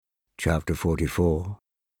Chapter 44.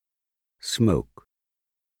 Smoke.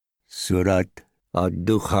 Surat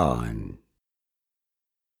Al-Dukhan.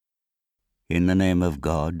 In the name of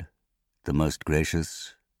God, the most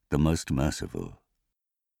gracious, the most merciful.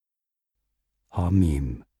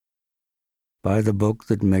 Hamim. By the book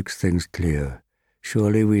that makes things clear,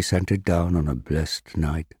 surely we sent it down on a blessed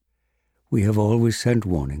night. We have always sent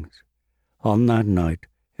warnings. On that night,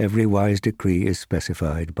 every wise decree is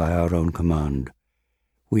specified by our own command.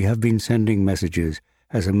 We have been sending messages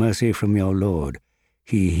as a mercy from your Lord.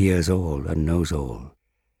 He hears all and knows all.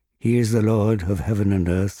 He is the Lord of heaven and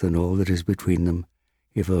earth and all that is between them.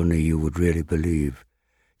 If only you would really believe.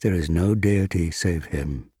 There is no deity save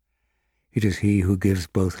him. It is he who gives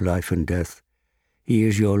both life and death. He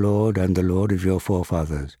is your Lord and the Lord of your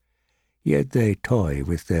forefathers. Yet they toy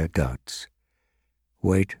with their doubts.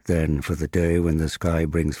 Wait then for the day when the sky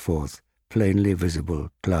brings forth plainly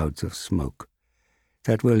visible clouds of smoke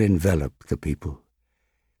that will envelop the people.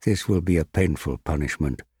 This will be a painful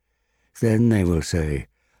punishment. Then they will say,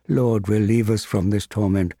 Lord, relieve us from this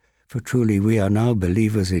torment, for truly we are now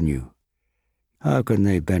believers in you. How can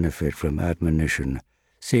they benefit from admonition,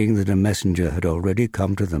 seeing that a messenger had already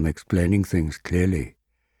come to them explaining things clearly?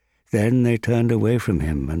 Then they turned away from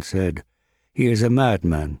him and said, He is a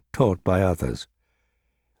madman, taught by others.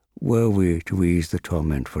 Were we to ease the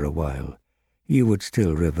torment for a while, you would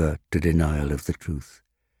still revert to denial of the truth.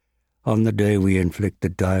 On the day we inflict the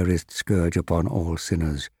direst scourge upon all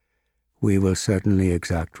sinners, we will certainly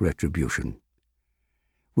exact retribution.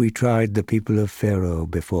 We tried the people of Pharaoh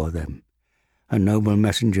before them. A noble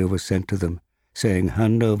messenger was sent to them, saying,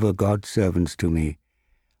 Hand over God's servants to me.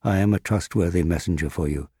 I am a trustworthy messenger for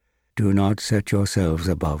you. Do not set yourselves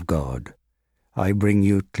above God. I bring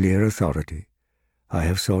you clear authority. I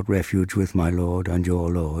have sought refuge with my Lord and your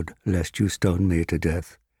Lord, lest you stone me to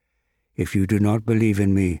death. If you do not believe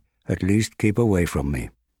in me, at least keep away from me.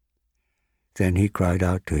 Then he cried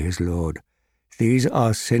out to his Lord, These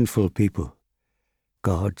are sinful people.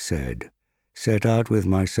 God said, Set out with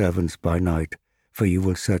my servants by night, for you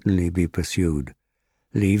will certainly be pursued.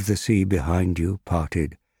 Leave the sea behind you,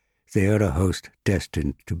 parted. They are a host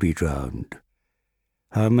destined to be drowned.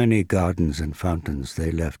 How many gardens and fountains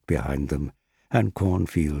they left behind them, and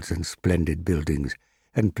cornfields and splendid buildings,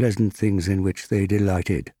 and pleasant things in which they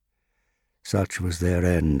delighted. Such was their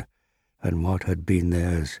end, and what had been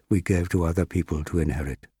theirs we gave to other people to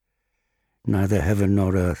inherit. Neither heaven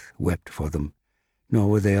nor earth wept for them, nor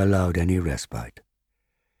were they allowed any respite.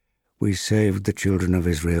 We saved the children of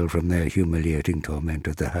Israel from their humiliating torment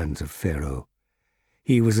at the hands of Pharaoh.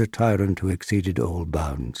 He was a tyrant who exceeded all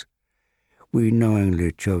bounds. We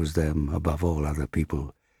knowingly chose them above all other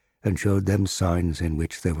people, and showed them signs in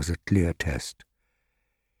which there was a clear test.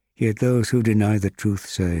 Yet those who deny the truth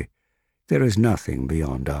say, There is nothing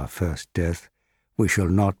beyond our first death. We shall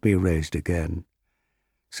not be raised again.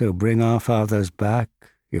 So bring our fathers back,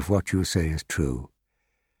 if what you say is true.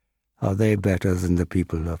 Are they better than the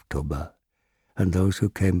people of Toba, and those who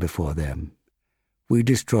came before them? We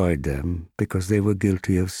destroyed them because they were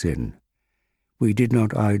guilty of sin. We did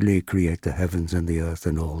not idly create the heavens and the earth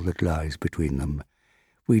and all that lies between them.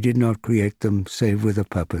 We did not create them save with a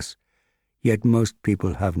purpose, yet most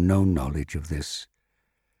people have no knowledge of this.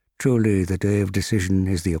 Truly the day of decision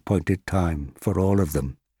is the appointed time for all of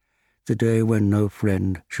them, the day when no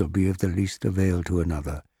friend shall be of the least avail to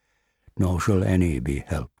another, nor shall any be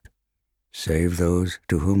helped, save those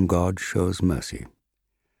to whom God shows mercy.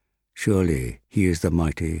 Surely he is the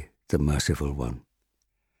mighty, the merciful one.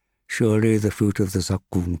 Surely the fruit of the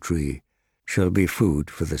zaqqum tree shall be food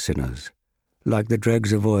for the sinners. Like the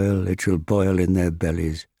dregs of oil, it shall boil in their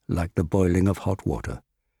bellies, like the boiling of hot water.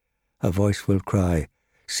 A voice will cry,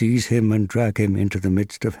 Seize him and drag him into the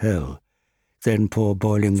midst of hell. Then pour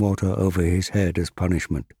boiling water over his head as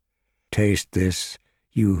punishment. Taste this,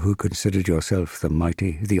 you who considered yourself the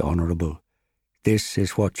mighty, the honorable. This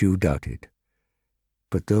is what you doubted.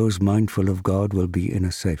 But those mindful of God will be in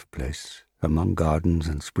a safe place, among gardens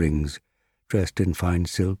and springs, dressed in fine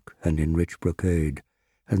silk and in rich brocade,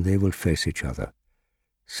 and they will face each other.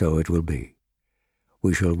 So it will be.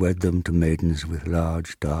 We shall wed them to maidens with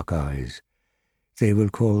large, dark eyes. They will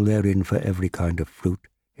call therein for every kind of fruit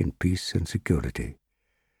in peace and security.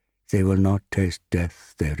 They will not taste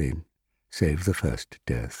death therein, save the first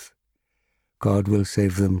death. God will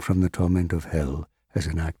save them from the torment of hell as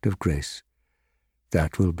an act of grace.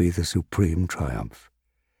 That will be the supreme triumph.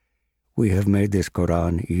 We have made this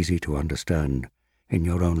Quran easy to understand in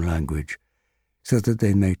your own language, so that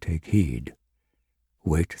they may take heed.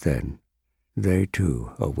 Wait then. They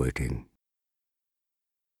too are waiting.